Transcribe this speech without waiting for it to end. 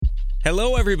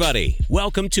Hello, everybody.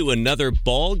 Welcome to another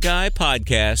Bald Guy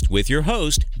podcast with your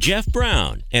host, Jeff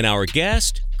Brown, and our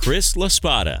guest, Chris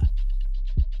LaSpada.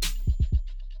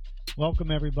 Welcome,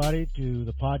 everybody, to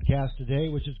the podcast today,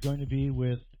 which is going to be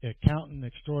with accountant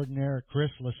extraordinaire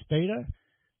Chris LaSpada.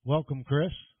 Welcome,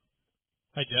 Chris.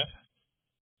 Hi, Jeff.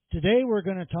 Today we're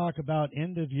going to talk about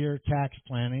end-of-year tax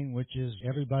planning, which is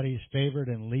everybody's favorite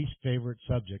and least favorite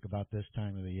subject about this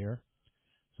time of the year.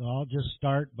 So I'll just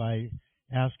start by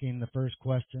asking the first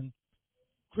question.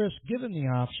 Chris, given the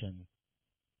option,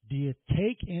 do you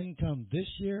take income this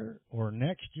year or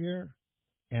next year,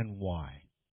 and why?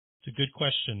 It's a good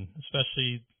question,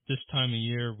 especially this time of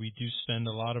year. We do spend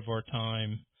a lot of our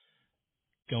time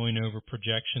going over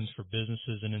projections for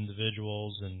businesses and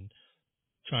individuals and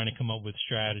trying to come up with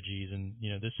strategies, and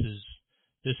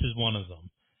this is one of them.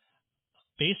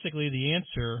 Basically, the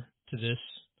answer to this,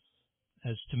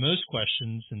 as to most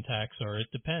questions in tax, are it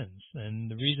depends.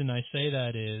 And the reason I say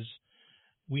that is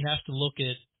we have to look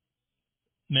at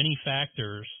many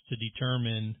factors to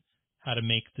determine how to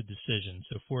make the decision.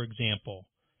 So, for example,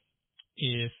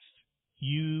 if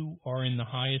you are in the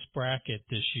highest bracket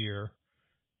this year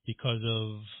because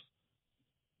of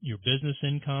your business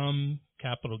income,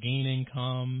 capital gain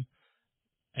income,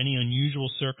 any unusual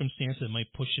circumstance that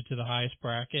might push you to the highest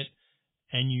bracket,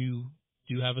 and you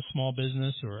do have a small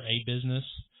business or a business,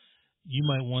 you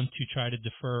might want to try to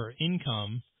defer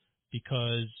income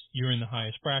because you're in the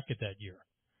highest bracket that year.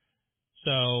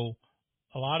 So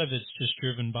a lot of it's just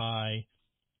driven by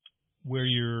where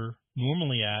you're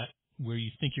normally at, where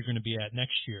you think you're going to be at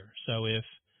next year. So if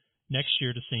next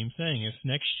year, the same thing. If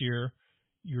next year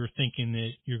you're thinking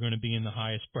that you're going to be in the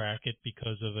highest bracket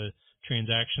because of a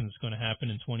transaction that's going to happen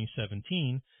in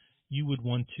 2017, you would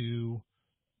want to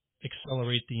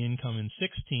accelerate the income in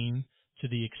 16 to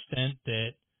the extent that,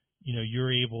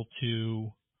 you're able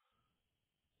to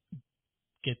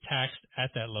get taxed at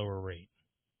that lower rate.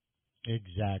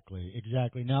 Exactly.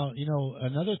 Now,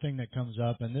 another thing that comes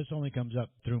up, and this only comes up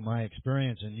through my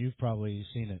experience, and you've probably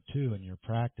seen it too in your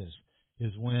practice,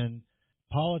 is when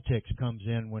politics comes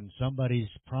in, when somebody's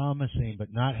promising but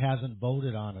hasn't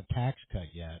voted on a tax cut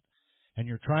yet, and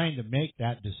you're trying to make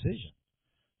that decision.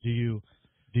 Do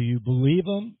you believe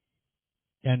them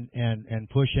and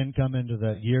push income into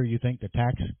the year you think the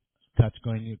tax cut's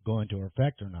going to go into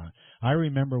effect or not? I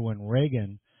remember when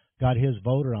Reagan got his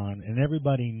voter on, and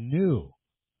everybody knew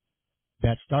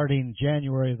that starting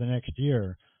January of the next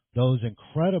year, those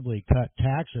incredibly cut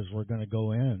taxes were going to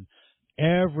go in.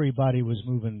 Everybody was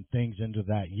moving things into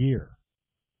that year.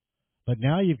 But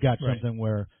now you've got something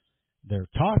where they're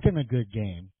talking a good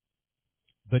game,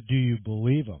 but do you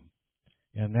believe them?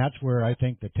 And that's where I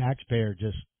think the taxpayer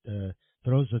just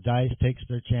throws the dice, takes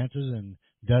their chances, and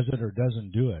does it or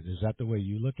doesn't do it. Is that the way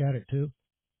you look at it too?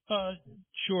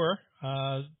 Sure.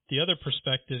 The other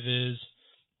perspective is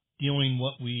dealing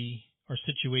our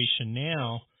situation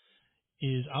now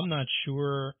is I'm not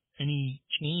sure any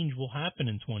change will happen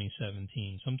in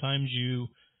 2017. Sometimes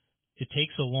it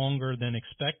takes a longer than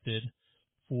expected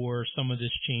for some of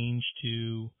this change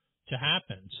to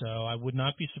happen. So I would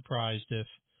not be surprised if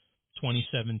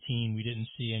 2017 we didn't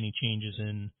see any changes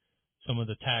in some of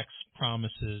the tax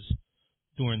promises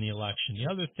during the election.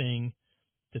 The other thing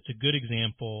that's a good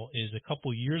example is a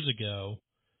couple years ago,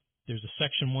 there's a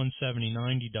Section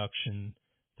 179 deduction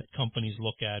that companies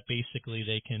look at. Basically,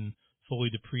 they can fully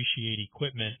depreciate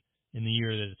equipment in the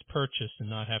year that it's purchased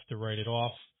and not have to write it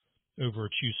off over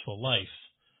its useful life.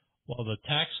 Well, the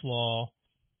tax law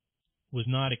was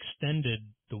not extended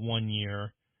the 1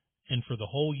 year, and for the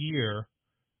whole year,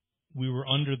 we were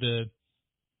under the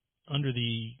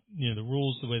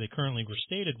rules the way they currently were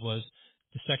stated was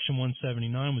the Section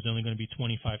 179 was only going to be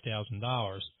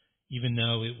 $25,000, even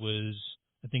though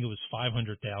I think it was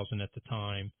 $500,000 at the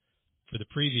time for the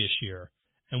previous year.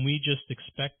 And we just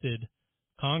expected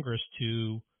Congress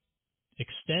to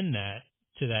extend that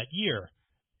to that year.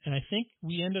 And I think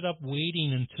we ended up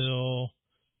waiting until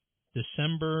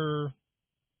December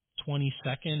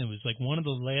 22nd. It was like one of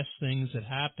the last things that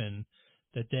happened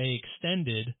that they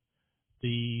extended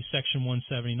the Section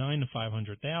 179 to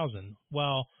 $500,000.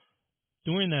 Well,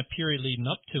 during that period leading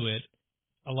up to it,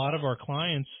 a lot of our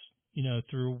clients,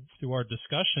 through our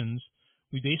discussions,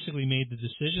 we basically made the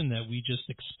decision that we just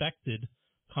expected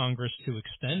Congress to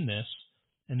extend this,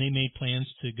 and they made plans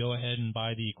to go ahead and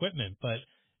buy the equipment. But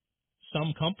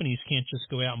some companies can't just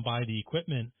go out and buy the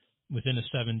equipment within a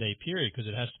 7-day period because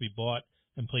it has to be bought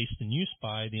and placed in use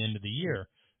by the end of the year.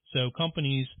 So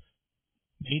companies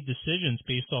made decisions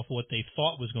based off what they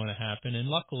thought was going to happen, and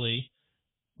luckily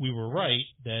we were right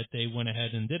that they went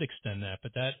ahead and did extend that,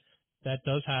 but that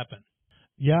does happen.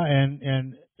 Yeah,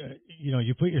 and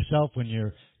you put yourself when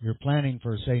you're planning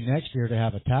for, say, next year to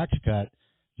have a tax cut,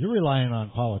 you're relying on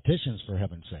politicians, for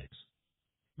heaven's sakes.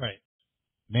 Right.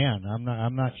 Man,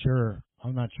 I'm not sure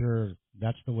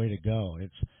that's the way to go.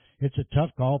 It's a tough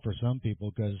call for some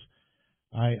people, because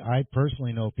I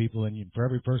personally know people, and for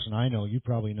every person I know, you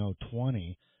probably know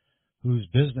 20 whose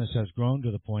business has grown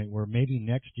to the point where maybe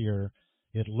next year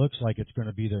it looks like it's going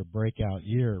to be their breakout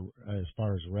year as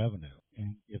far as revenue.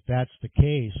 And if that's the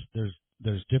case,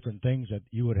 there's different things that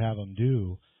you would have them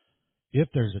do if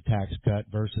there's a tax cut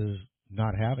versus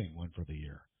not having one for the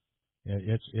year.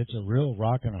 It's a real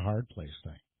rock and a hard place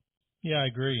thing. Yeah, I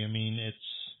agree. I mean,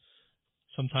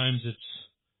 sometimes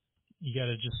you got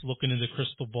to just look into the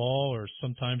crystal ball, or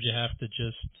sometimes you have to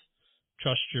just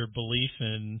trust your belief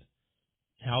in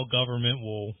how government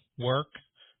will work,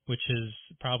 which is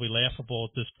probably laughable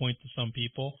at this point to some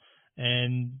people,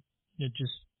 and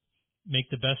just make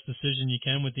the best decision you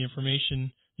can with the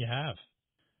information you have.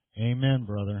 Amen,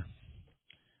 brother.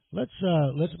 Let's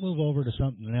move over to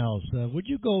something else. Would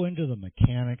you go into the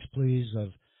mechanics, please,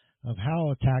 of how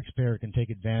a taxpayer can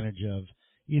take advantage of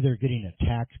either getting a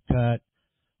tax cut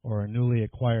or a newly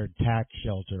acquired tax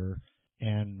shelter,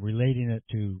 and relating it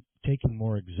to taking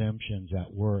more exemptions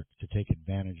at work to take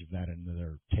advantage of that into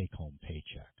their take-home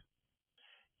paycheck?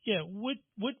 Yeah,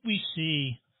 what we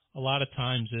see a lot of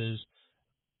times is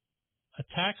a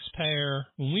taxpayer,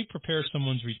 when we prepare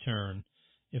someone's return,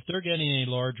 if they're getting a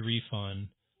large refund,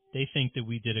 they think that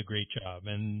we did a great job,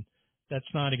 and that's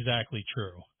not exactly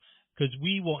true, because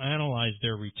we will analyze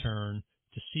their return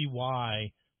to see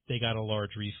why they got a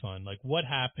large refund, like what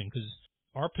happened, because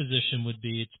our position would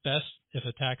be it's best if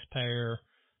a taxpayer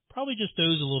probably just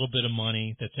owes a little bit of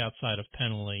money that's outside of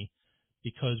penalty,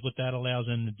 because what that allows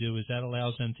them to do is that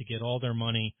allows them to get all their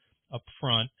money up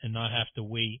front and not have to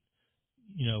wait,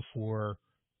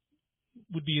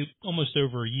 would be almost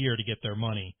over a year to get their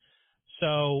money.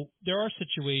 So there are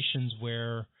situations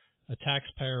where a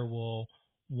taxpayer will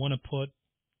want to put,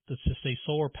 let's just say,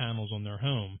 solar panels on their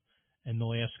home, and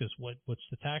they'll ask us, what's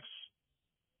the tax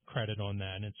credit on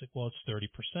that? And it's like, well,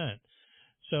 it's 30%.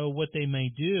 So what they may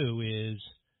do is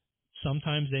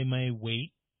sometimes they may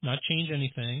wait, not change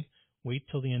anything, wait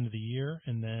till the end of the year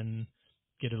and then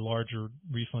get a larger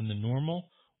refund than normal,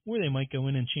 or they might go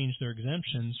in and change their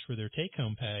exemptions for their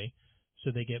take-home pay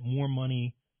so they get more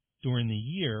money during the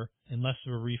year and less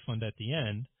of a refund at the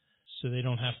end, so they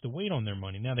don't have to wait on their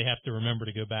money. Now they have to remember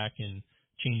to go back and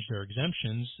change their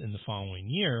exemptions in the following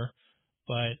year,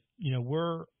 but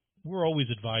we're always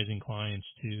advising clients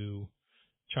to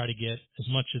try to get as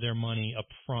much of their money up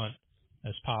front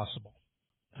as possible.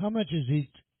 How much is each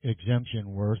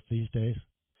exemption worth these days?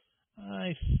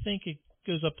 I think it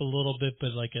goes up a little bit, but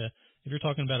if you're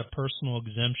talking about a personal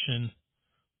exemption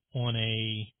on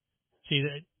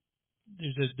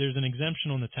there's an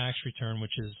exemption on the tax return,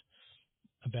 which is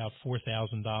about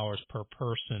 $4,000 per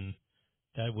person.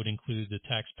 That would include the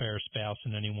taxpayer, spouse,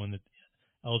 and anyone that's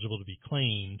eligible to be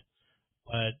claimed.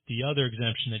 But the other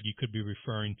exemption that you could be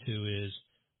referring to is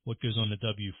what goes on the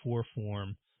W-4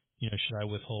 form. Should I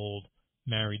withhold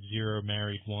married 0,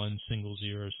 married 1, single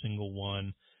 0, single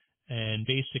 1? And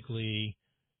basically,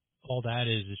 all that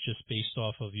is just based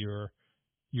off of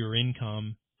your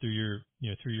income through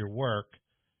your work,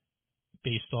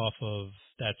 based off of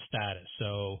that status.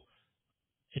 So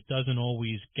it doesn't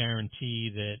always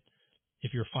guarantee that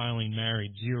if you're filing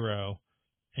married 0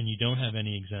 and you don't have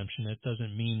any exemption, it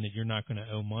doesn't mean that you're not going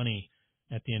to owe money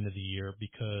at the end of the year,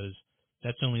 because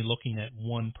that's only looking at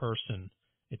one person.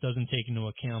 It doesn't take into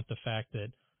account the fact that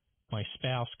my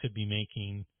spouse could be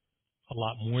making a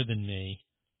lot more than me,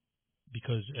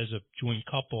 because as a joint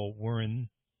couple, we're in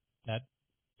that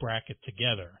bracket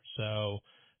together. So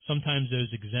sometimes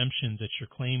those exemptions that you're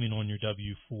claiming on your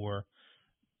W-4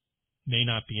 may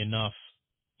not be enough,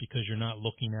 because you're not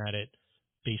looking at it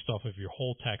based off of your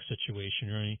whole tax situation.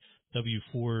 Your only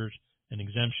W-4s and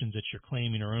exemptions that you're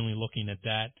claiming are only looking at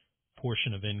that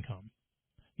portion of income.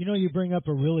 You bring up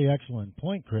a really excellent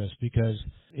point, Chris, because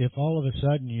if all of a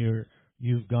sudden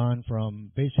you've gone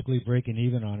from basically breaking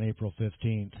even on April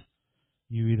 15th,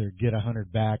 you either get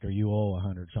 100 back or you owe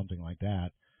 100, something like that,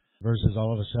 versus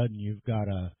all of a sudden you've got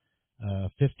a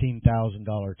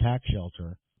 $15,000 tax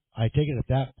shelter. I take it at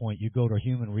that point you go to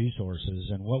human resources,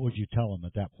 and what would you tell them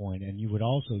at that point? And you would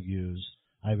also use,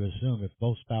 I would assume, if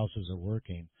both spouses are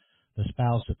working, the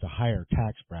spouse at the higher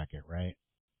tax bracket, right?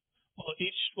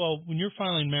 Well, when you're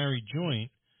filing married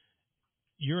joint,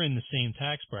 you're in the same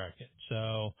tax bracket.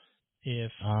 So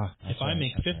if I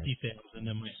make $50,000 and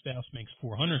my spouse makes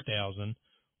 $400,000,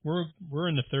 we're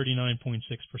in the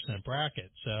 39.6%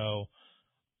 bracket. So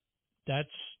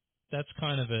that's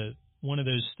kind of one of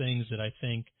those things that I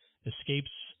think escapes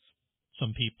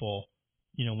some people,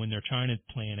 when they're trying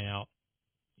to plan out,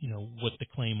 what to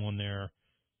claim on their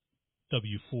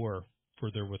W-4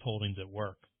 for their withholdings at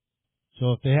work.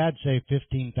 So if they had, say,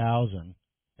 15,000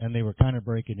 and they were kind of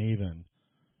breaking even,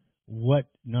 what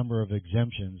number of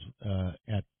exemptions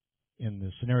in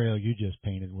the scenario you just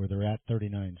painted where they're at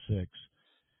 39.6,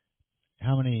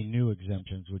 how many new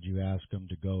exemptions would you ask them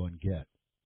to go and get?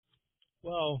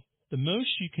 Well, the most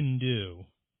you can do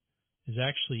is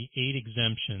actually 8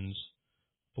 exemptions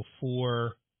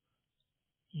before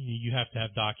you have to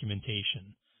have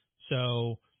documentation.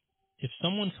 So if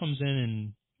someone comes in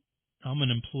and I'm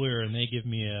an employer and they give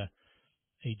me a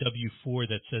W-4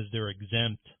 that says they're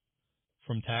exempt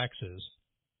from taxes,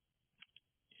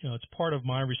 it's part of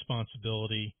my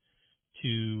responsibility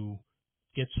to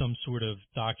get some sort of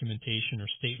documentation or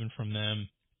statement from them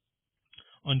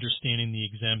understanding the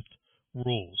exempt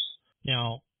rules.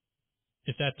 Now,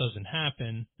 if that doesn't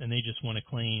happen and they just want to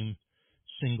claim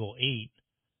single 8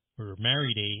 or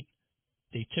married 8,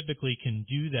 they typically can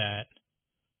do that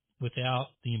without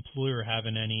the employer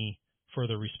having any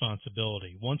further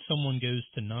responsibility. Once someone goes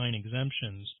to 9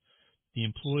 exemptions, the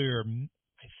employer,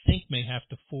 I think, may have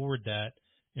to forward that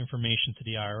information to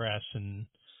the IRS, and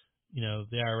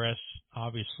the IRS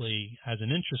obviously has an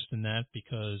interest in that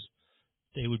because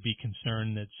they would be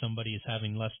concerned that somebody is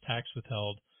having less tax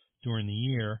withheld during the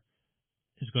year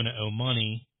is going to owe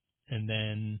money, and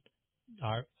then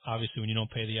obviously when you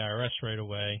don't pay the IRS right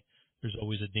away, there's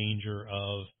always a danger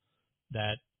of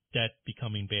that debt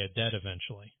becoming bad debt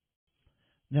eventually.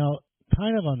 Now,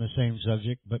 kind of on the same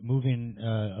subject, but moving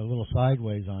a little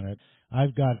sideways on it,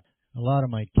 I've got a lot of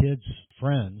my kids'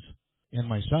 friends and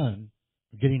my son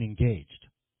getting engaged,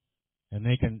 and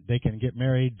they can get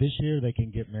married this year, they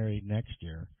can get married next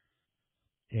year,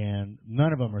 and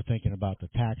none of them are thinking about the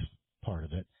tax part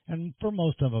of it. And for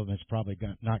most of them, it's probably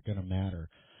not going to matter.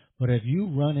 But have you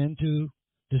run into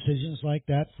decisions like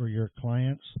that for your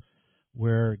clients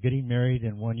where getting married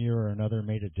in one year or another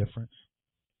made a difference?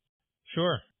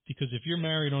 Sure, because if you're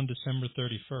married on December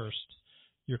 31st,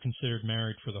 you're considered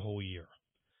married for the whole year.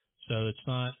 So it's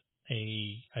not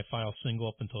I file single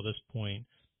up until this point.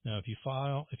 Now, if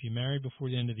you marry before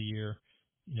the end of the year,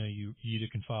 you either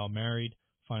can file married,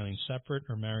 filing separate,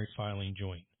 or married, filing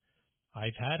joint.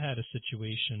 I've had a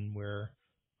situation where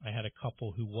I had a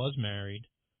couple who was married,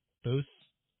 both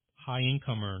high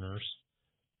income earners.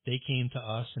 They came to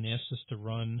us and asked us to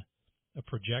run a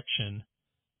projection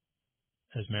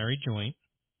as married joint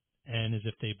and as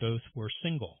if they both were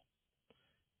single.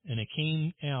 And it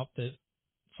came out that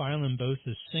filing both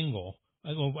as single,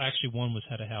 well, actually one was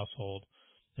head of household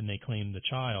and they claimed the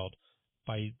child.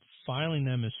 By filing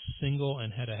them as single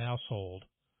and head of household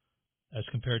as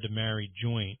compared to married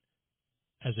joint,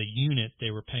 as a unit,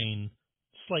 they were paying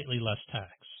slightly less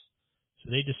tax.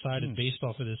 So they decided based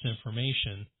off of this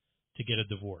information to get a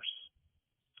divorce.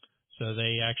 So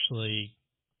they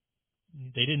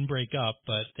didn't break up,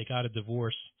 but they got a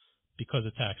divorce because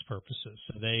of tax purposes.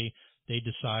 So they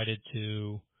decided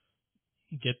to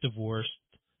get divorced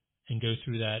and go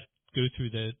through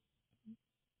the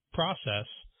process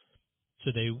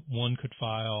so one could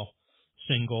file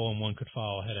single and one could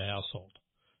file head of household.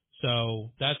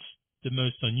 So that's the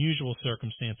most unusual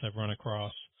circumstance I've run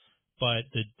across, but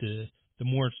the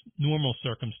more normal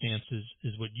circumstances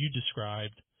is what you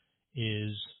described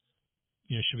is,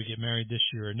 should we get married this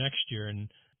year or next year? And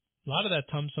a lot of that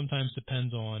sometimes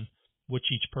depends on which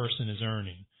each person is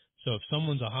earning. So if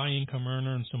someone's a high income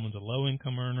earner and someone's a low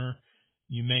income earner,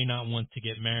 you may not want to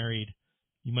get married.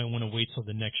 You might want to wait till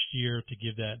the next year to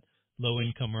give that low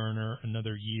income earner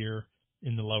another year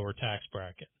in the lower tax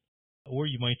bracket. Or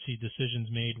you might see decisions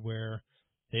made where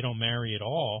they don't marry at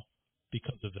all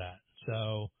because of that.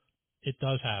 So it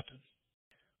does happen.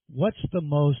 What's the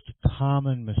most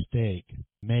common mistake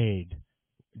made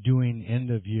doing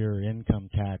end-of-year income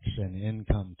tax and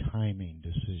income timing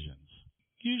decisions?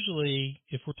 Usually,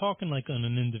 if we're talking like on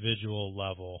an individual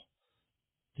level,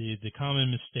 the common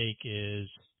mistake is,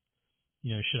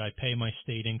 should I pay my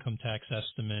state income tax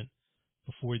estimate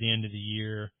before the end of the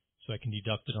year so I can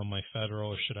deduct it on my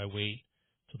federal, or should I wait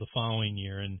till the following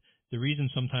year? And the reason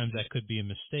sometimes that could be a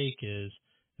mistake is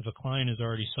if a client is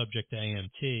already subject to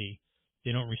AMT,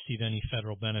 they don't receive any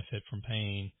federal benefit from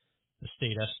paying the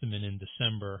state estimate in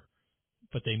December,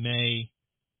 but they may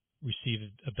receive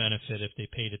a benefit if they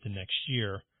paid it the next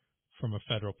year from a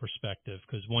federal perspective,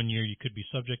 because one year you could be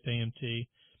subject to AMT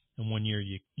and one year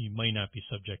you might not be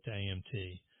subject to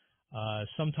AMT.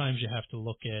 Sometimes you have to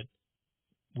look at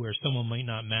where someone might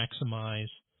not maximize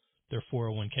their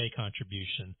 401k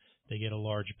contribution. they get a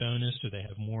large bonus or they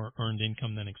have more earned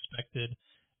income than expected,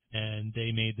 and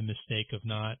they made the mistake of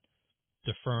not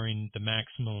deferring the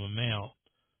maximum amount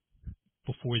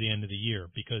before the end of the year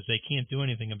because they can't do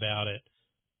anything about it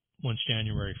once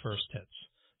January 1st hits.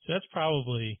 So that's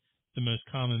probably the most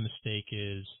common mistake,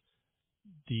 is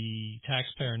the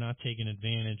taxpayer not taking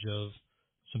advantage of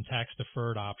some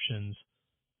tax-deferred options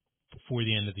before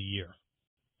the end of the year.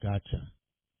 Gotcha.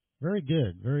 Very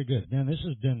good. Very good. Man, this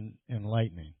has been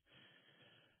enlightening.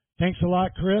 Thanks a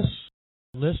lot, Chris.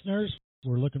 Listeners,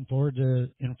 we're looking forward to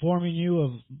informing you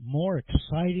of more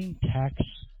exciting tax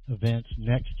events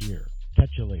next year. Catch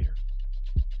you later.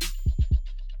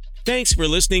 Thanks for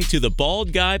listening to the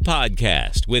Bald Guy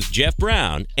Podcast with Jeff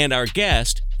Brown and our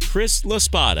guest, Chris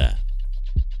LaSpada.